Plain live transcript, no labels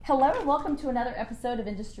Hello and welcome to another episode of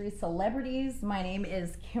Industry Celebrities. My name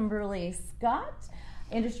is Kimberly Scott.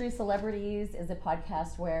 Industry Celebrities is a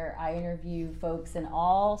podcast where I interview folks in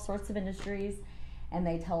all sorts of industries and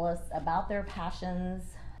they tell us about their passions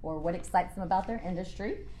or what excites them about their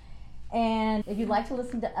industry. And if you'd like to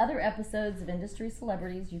listen to other episodes of Industry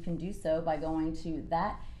Celebrities, you can do so by going to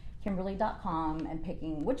thatkimberly.com and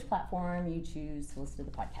picking which platform you choose to listen to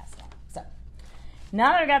the podcast on. So,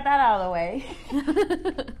 now that I got that out of the way,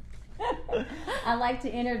 I'd like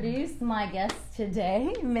to introduce my guests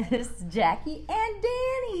today, Miss Jackie and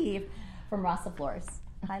Danny from Rasa Floors.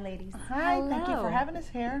 Hi, ladies. Hi, Hello. Thank you for having us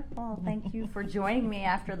here. Well, thank you for joining me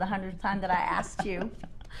after the 100th time that I asked you.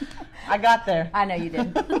 I got there. I know you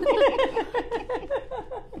did.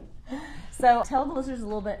 So tell the listeners a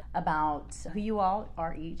little bit about who you all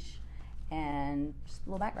are each and just a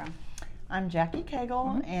little background. I'm Jackie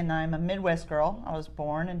Cagle, and I'm a Midwest girl. I was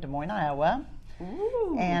born in Des Moines, Iowa.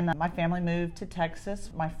 Ooh. And my family moved to Texas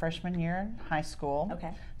my freshman year in high school.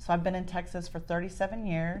 Okay. So I've been in Texas for 37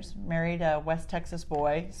 years, married a West Texas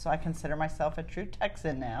boy, so I consider myself a true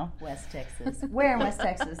Texan now. West Texas. Where in West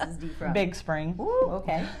Texas is D from? Big Spring. Ooh,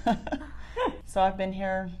 okay. So I've been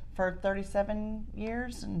here for 37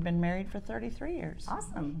 years and been married for 33 years.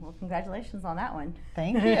 Awesome. Well, congratulations on that one.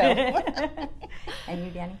 Thank you. And you,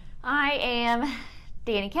 Danny? I am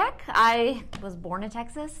Danny Keck. I was born in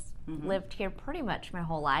Texas, lived here pretty much my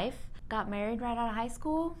whole life. Got married right out of high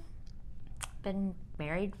school. Been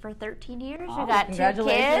married for 13 years. Oh, We got 2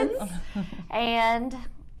 congratulations. kids, and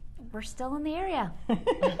we're still in the area.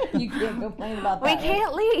 You can't complain about We that.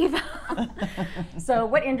 can't leave. So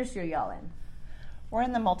what industry are y'all in? We're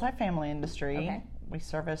in the multifamily industry. Okay. We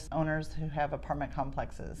service owners who have apartment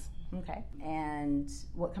complexes. Okay. And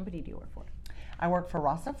what company do you work for? I work for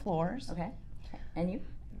Rasa Floors. Okay. And you?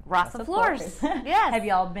 Rasa Floors. Yes. Have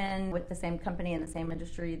y'all been with the same company in the same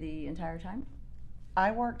industry the entire time?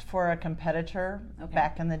 I worked for a competitor Okay.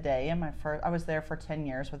 back in the day. I was there for 10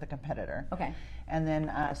 years with a competitor. Okay. And then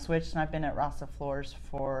I switched, and I've been at Rasa Floors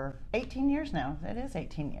for 18 years now. It is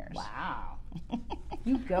 18 years. Wow.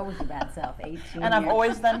 You go with your bad self, 18 And I've years.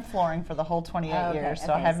 always done flooring for the whole 28 Okay, years,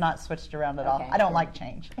 so I okay. have not switched around at all. Okay, I don't good. like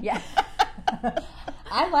change. Yeah.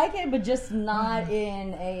 I like it, but just not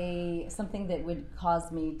in something that would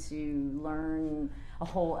cause me to learn a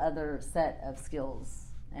whole other set of skills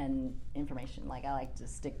and information. Like I like to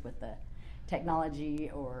stick with the technology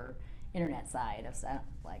or internet side of stuff.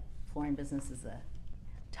 Like flooring business is a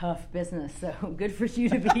tough business, so good for you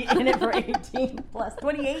to be in it for 18 plus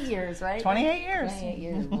 28 years, right? 28 years. 28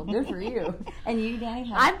 years. Well, good for you. And you, Danny?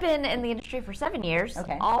 How- I've been in the industry for 7 years,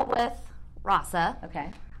 Okay. all with Rasa,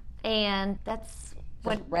 Okay. and that's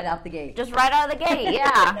Just right out the gate. just right out of the gate,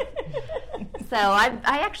 yeah. So I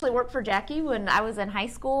actually worked for Jackie when I was in high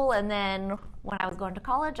school, and then when I was going to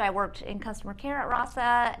college, I worked in customer care at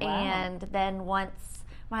Rasa, Wow. and then once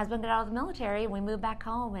my husband got out of the military, we moved back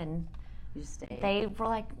home, and You stayed. they were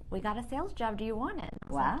like, "We got a sales job. Do you want it?" I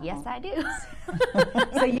was Wow. like, "Yes, I do."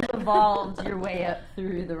 So you evolved your way up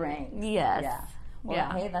through the ranks. Yes. Yeah. Well,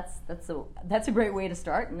 Yeah. hey, that's a great way to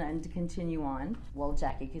start and to continue on. Well,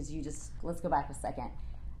 Jackie, because let's go back a second.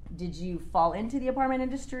 Did you fall into the apartment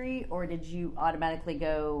industry, or did you automatically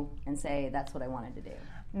go and say that's what I wanted to do?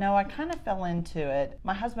 No, I kind of fell into it.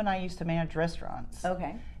 My husband and I used to manage restaurants.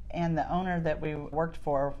 Okay. And the owner that we worked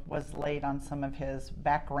for was late on some of his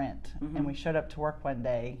back rent. And we showed up to work one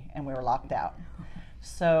day and we were locked out.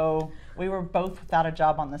 So we were both without a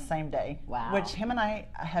job on the same day. Wow. Which him and I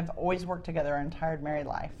have always worked together our entire married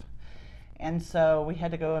life. And so we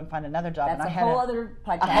had to go and find another job. That's and I a had whole other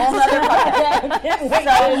podcast. a whole other podcast. Wait,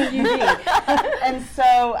 what did you do? And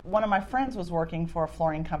so one of my friends was working for a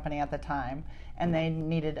flooring company at the time, and they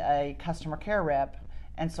needed a customer care rep.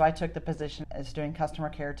 And so I took the position as doing customer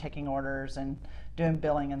care, taking orders and doing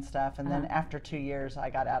billing and stuff. And then after 2 years, I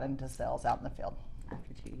got out into sales out in the field.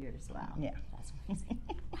 After 2 years, wow. Yeah. That's amazing.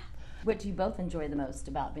 What do you both enjoy the most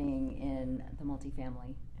about being in the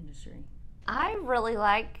multifamily industry? I really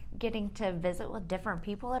like getting to visit with different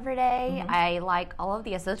people every day. I like all of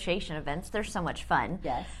the association events. They're so much fun.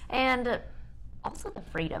 Yes. And also the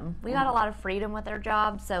freedom. We got a lot of freedom with our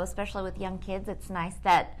job, so especially with young kids, it's nice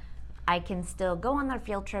that I can still go on their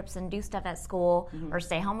field trips and do stuff at school or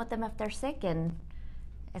stay home with them if they're sick, and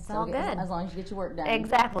it's all good. As long as you get your work done.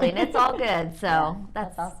 Exactly, and it's all good. So Yeah,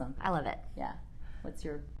 that's awesome. I love it. Yeah. What's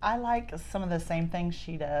your... I like some of the same things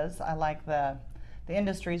she does. I like the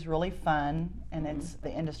industry is really fun, and it's the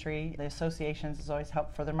industry, the associations has always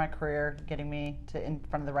helped further my career, getting me to in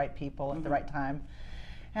front of the right people at the right time.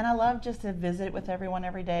 And I love just to visit with everyone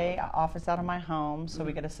every day. Office out of my home, so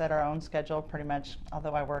we get to set our own schedule pretty much,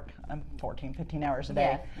 although I work 14, 15 hours a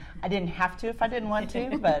day. Yeah. I didn't have to if I didn't want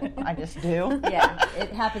to, but I just do. Yeah,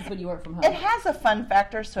 it happens when you work from home. It has a fun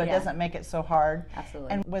factor, so it Yeah. doesn't make it so hard.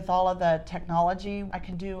 Absolutely. And with all of the technology, I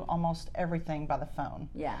can do almost everything by the phone.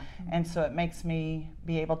 Yeah. And so it makes me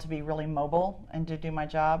be able to be really mobile and to do my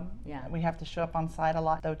job. Yeah. We have to show up on site a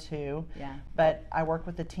lot though too. Yeah. But I work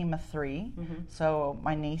with a team of 3. So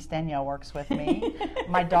my niece Danielle works with me.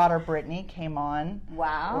 My daughter Brittany came on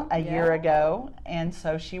Wow. a Yeah. year ago, and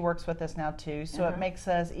so she works with us now too. So it makes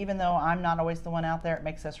us, even though I'm not always the one out there, it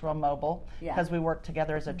makes us real mobile Yeah. because we work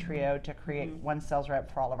together as a trio to create one sales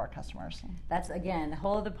rep for all of our customers. That's, again, a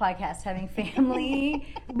whole other podcast, having family.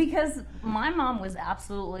 Because my mom was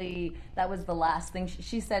absolutely, that was the last thing.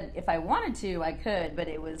 She said if I wanted to, I could, but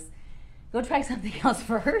it was, go try something else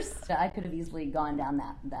first. I could have easily gone down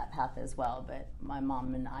that path as well, but my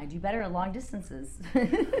mom and I do better at long distances.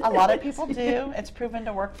 A lot of people do. It's proven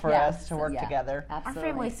to work for Yeah. us to work Yeah. together. Our Absolutely.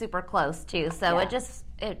 family's super close too, so Yeah.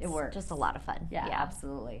 it's works. just a lot of fun. Yeah,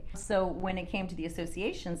 absolutely. So when it came to the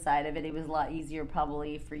association side of it, it was a lot easier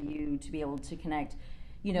probably for you to be able to connect,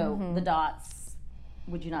 the dots.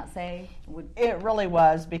 Would you not say? It really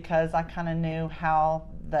was, because I kind of knew how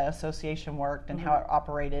the association worked and how it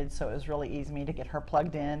operated, so it was really easy for me to get her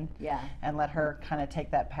plugged in Yeah. and let her kind of take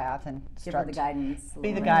that path and Give her start the to guidance.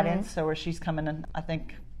 be the guidance. So where she's coming in, I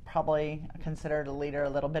think probably considered a leader a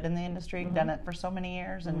little bit in the industry, done it for so many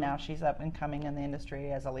years, and now she's up and coming in the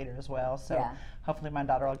industry as a leader as well. So Yeah. hopefully my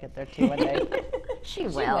daughter will get there too one day. She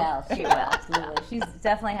will. She will, absolutely. She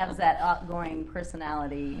definitely has that outgoing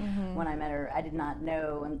personality. When I met her, I did not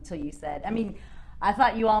know until you said, I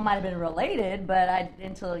thought you all might have been related, but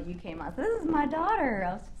until you came out, this is my daughter.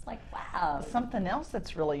 I was just like, wow. Something else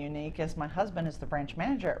that's really unique is my husband is the branch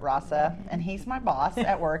manager at Rasa, and he's my boss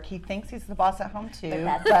at work. He thinks he's the boss at home too,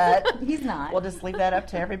 but He's not. we'll just leave that up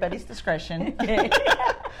to everybody's discretion.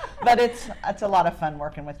 But it's a lot of fun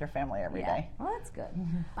working with your family every day. Well, that's good.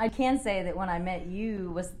 I can say that when I met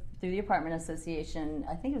you was through the apartment association.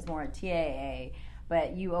 I think it was more at TAA.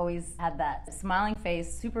 But you always had that smiling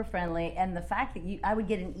face, super friendly, and the fact that I would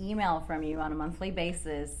get an email from you on a monthly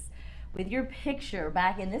basis with your picture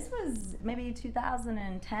back in, this was maybe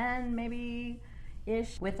 2010, maybe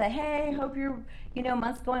ish, with a hey, hope your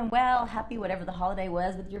month's going well, happy whatever the holiday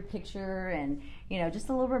was, with your picture, and just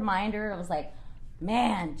a little reminder. I was like,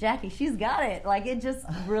 man, Jackie, she's got it. Like, it just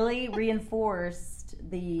really reinforced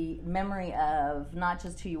the memory of not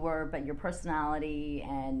just who you were, but your personality,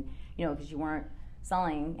 and because you weren't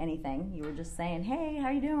selling anything. You were just saying, hey, how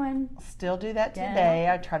you doing? Still do that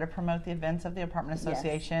today. I try to promote the events of the Apartment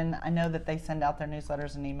Association. Yes. I know that they send out their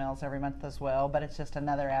newsletters and emails every month as well, but it's just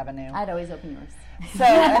another avenue. I'd always open yours. So,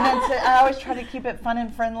 and then I always try to keep it fun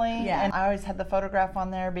and friendly. Yeah. And I always had the photograph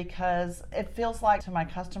on there because it feels like to my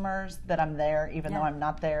customers that I'm there, even though I'm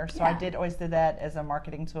not there. So I did always do that as a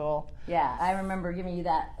marketing tool. Yeah, I remember giving you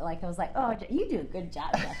that. Like, I was like, oh, you do a good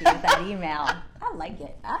job, Jackie, with that email. I like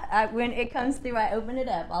it. When it comes through, I open it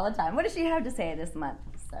up all the time. What does she have to say this month?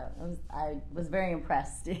 So I was very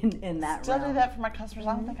impressed in that. Still realm. do that for my customers.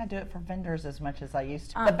 I don't think I do it for vendors as much as I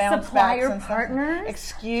used to. Supplier partners?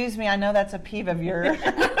 Excuse me, I know that's a peeve of yours,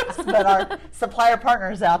 but our supplier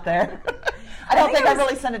partners out there. I don't think I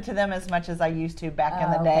really send it to them as much as I used to back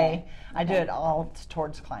in the day. I do it all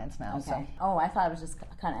towards clients now. Okay. So. Oh, I thought I was just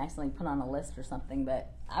kind of accidentally put on a list or something,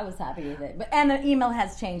 but I was happy with it. And the email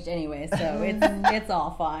has changed anyway, so it's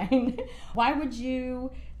all fine. Why would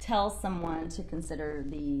you tell someone to consider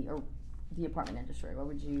the apartment industry? What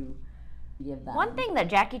would you give them? One thing that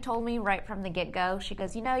Jackie told me right from the get-go, she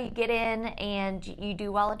goes, you get in and you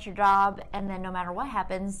do well at your job, and then no matter what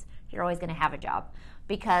happens, you're always going to have a job.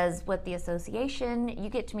 Because with the association, you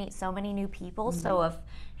get to meet so many new people. So if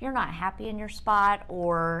you're not happy in your spot,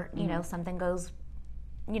 or something goes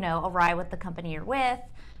awry with the company you're with,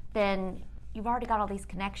 then you've already got all these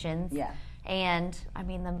connections. Yeah. And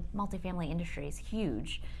the multifamily industry is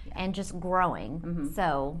huge and just growing.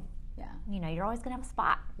 So you're always gonna have a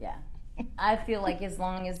spot. Yeah. I feel like as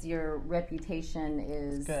long as your reputation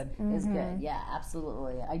is good. Yeah,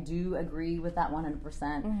 absolutely. I do agree with that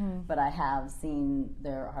 100%. But I have seen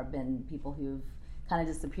there have been people who've kind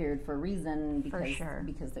of disappeared for a reason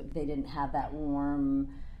because they didn't have that warm,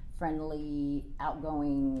 friendly,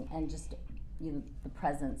 outgoing, and just the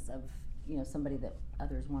presence of somebody that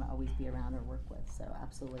others want to always be around or work with. So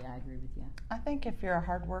absolutely, I agree with you. I think if you're a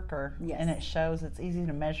hard worker and it shows, it's easy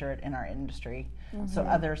to measure it in our industry. So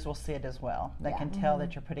others will see it as well. They can tell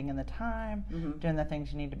that you're putting in the time, doing the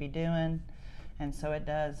things you need to be doing. And so it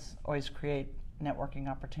does always create networking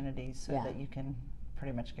opportunities so that you can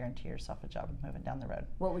pretty much guarantee yourself a job moving down the road.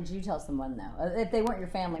 What would you tell someone, though, if they weren't your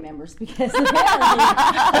family members? Because I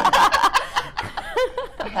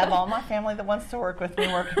have all my family that wants to work with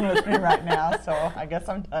me working with me right now, so I guess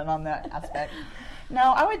I'm done on that aspect.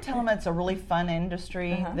 No, I would tell them it's a really fun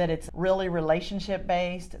industry, that it's really relationship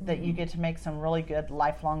based, that you get to make some really good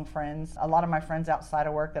lifelong friends. A lot of my friends outside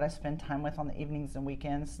of work that I spend time with on the evenings and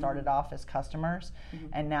weekends started off as customers,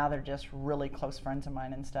 and now they're just really close friends of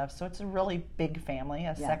mine and stuff. So it's a really big family,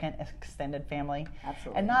 a second extended family.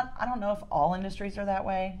 Absolutely. And I don't know if all industries are that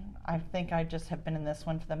way. I think I just have been in this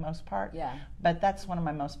one for the most part. Yeah. But that's one of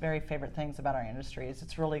my most very favorite things about our industry is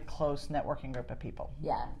it's a really close networking group of people.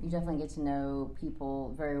 Yeah, you definitely get to know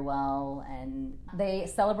people very well, and they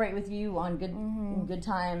celebrate with you on good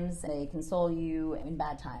times. They console you in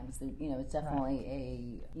bad times. It's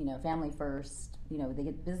definitely a family first. They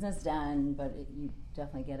get business done, but you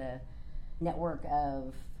definitely get a network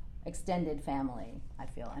of extended family, I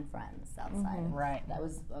feel, and friends outside. Right. That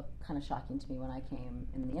was kind of shocking to me when I came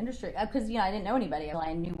in the industry because I didn't know anybody.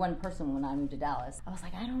 I knew one person when I moved to Dallas. I was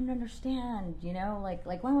like, I don't understand.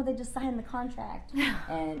 Like when would they just sign the contract?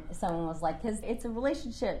 And someone was like, because it's a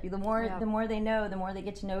relationship. The more they know, the more they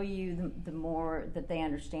get to know you, the more that they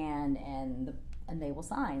understand, and they will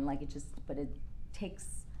sign. But it takes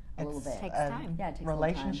a little bit. Takes time. Yeah, it takes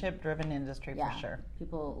Relationship-driven industry for sure.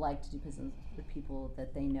 People like to do business with people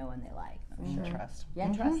that they know and they like. For sure. Trust. Yeah,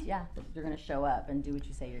 and trust. Yeah, that you're going to show up and do what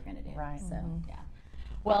you say you're going to do. Right. So, yeah.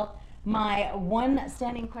 Well, my one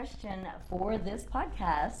standing question for this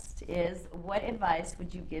podcast is, what advice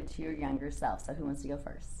would you give to your younger self? So, who wants to go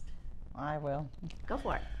first? I will. Go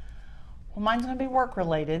for it. Well, mine's going to be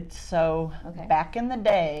work-related. So back in the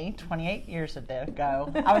day, 28 years ago,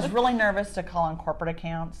 I was really nervous to call on corporate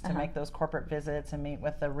accounts to make those corporate visits and meet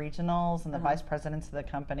with the regionals and the vice presidents of the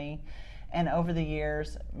company. And over the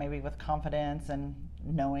years, maybe with confidence and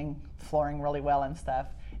knowing flooring really well and stuff,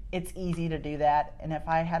 it's easy to do that. And if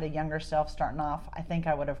I had a younger self starting off, I think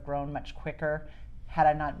I would have grown much quicker had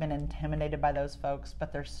I not been intimidated by those folks.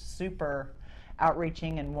 But they're super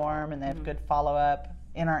outreaching and warm, and they have good follow-up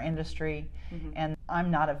in our industry. And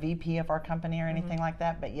I'm not a VP of our company or anything like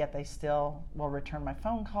that, but yet they still will return my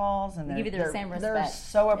phone calls, and give you the same respect. They're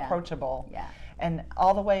so approachable. Yeah. And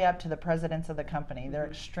all the way up to the presidents of the company, they're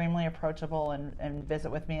extremely approachable and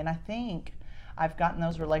visit with me. And I think I've gotten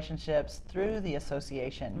those relationships through the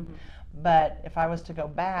association. But if I was to go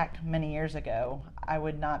back many years ago, I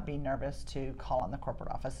would not be nervous to call on the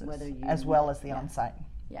corporate offices as well as the on-site.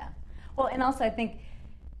 Yeah. Well, and also I think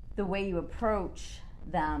the way you approach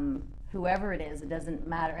them, whoever it is, it doesn't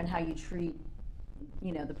matter, and how you treat,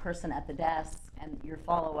 the person at the desk and your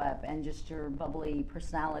follow-up and just your bubbly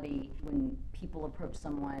personality. When people approach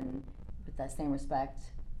someone with that same respect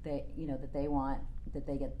that they want, that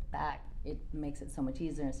they get back, it makes it so much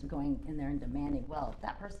easier instead of going in there and demanding, well,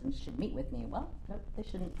 that person should meet with me. Well, no, they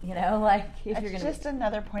shouldn't, if you're going to... It's just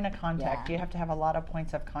another point of contact. You have to have a lot of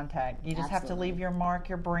points of contact. You just have to leave your mark,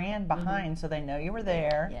 your brand behind so they know you were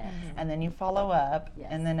there, and then you follow up,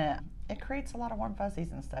 and then it creates a lot of warm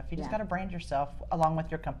fuzzies and stuff. You just got to brand yourself along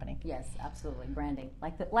with your company. Yes, absolutely. Branding.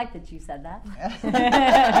 Like that you said that.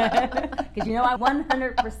 Because I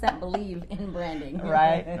 100% believe in branding.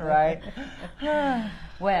 Right.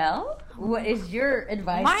 Well, what is your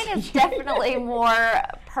advice? Mine is definitely more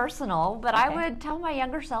personal, but I would tell my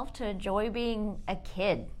younger self to enjoy being a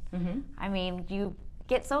kid. I mean, you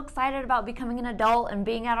get so excited about becoming an adult and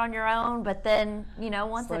being out on your own, but then,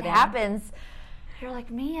 once it happens, you're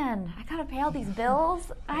like, man, I gotta pay all these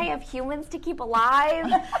bills. I have humans to keep alive.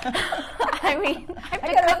 I mean, I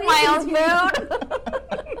have to cook my own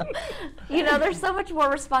food. There's so much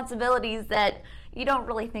more responsibilities that you don't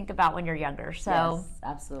really think about when you're younger. So, yes,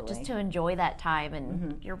 absolutely, just to enjoy that time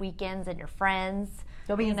and your weekends and your friends.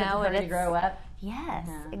 Don't be in such a hurry to grow up. Yes,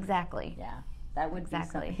 exactly. Yeah. That would be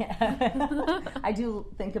something. I do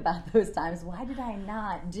think about those times. Why did I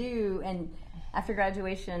not do? And after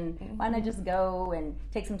graduation, why not just go and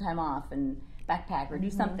take some time off and backpack or do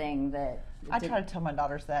something that... I try to tell my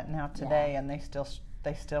daughters that now today, and they still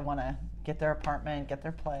want to get their apartment, get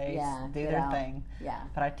their place, do their thing. Yeah.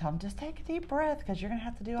 But I tell them, just take a deep breath, because you're going to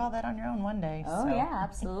have to do all that on your own one day. Oh, yeah,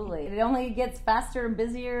 absolutely. It only gets faster and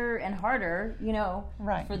busier and harder,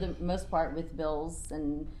 for the most part, with bills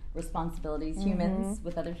and responsibilities, humans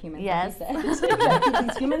with other humans. Yes. Like you said. Keep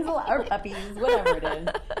these humans alive, or puppies, whatever it is.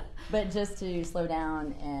 But just to slow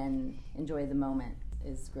down and enjoy the moment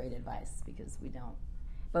is great advice, because we don't,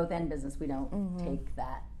 both end business, we don't take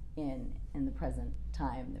that in the present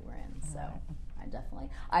time that we're in. So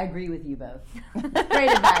I agree with you both.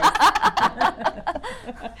 Great advice.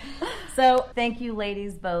 So thank you,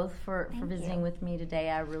 ladies, both for visiting with me today.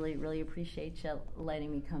 I really, really appreciate you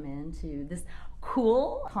letting me come into this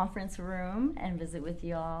cool conference room and visit with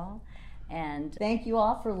you all. And thank you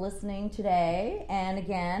all for listening today. And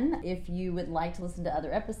again, if you would like to listen to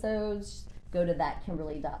other episodes, go to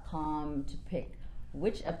thatkimberly.com to pick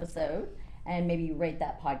which episode and maybe rate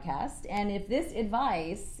that podcast. And if this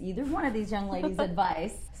advice, either one of these young ladies'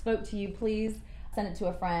 advice, spoke to you, please send it to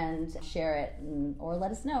a friend, share it, or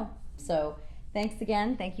let us know. So thanks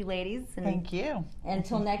again. Thank you, ladies. And thank you.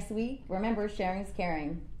 Until next week, remember, sharing is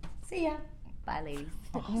caring. See ya. Bye, ladies.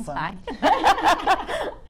 Awesome. Bye.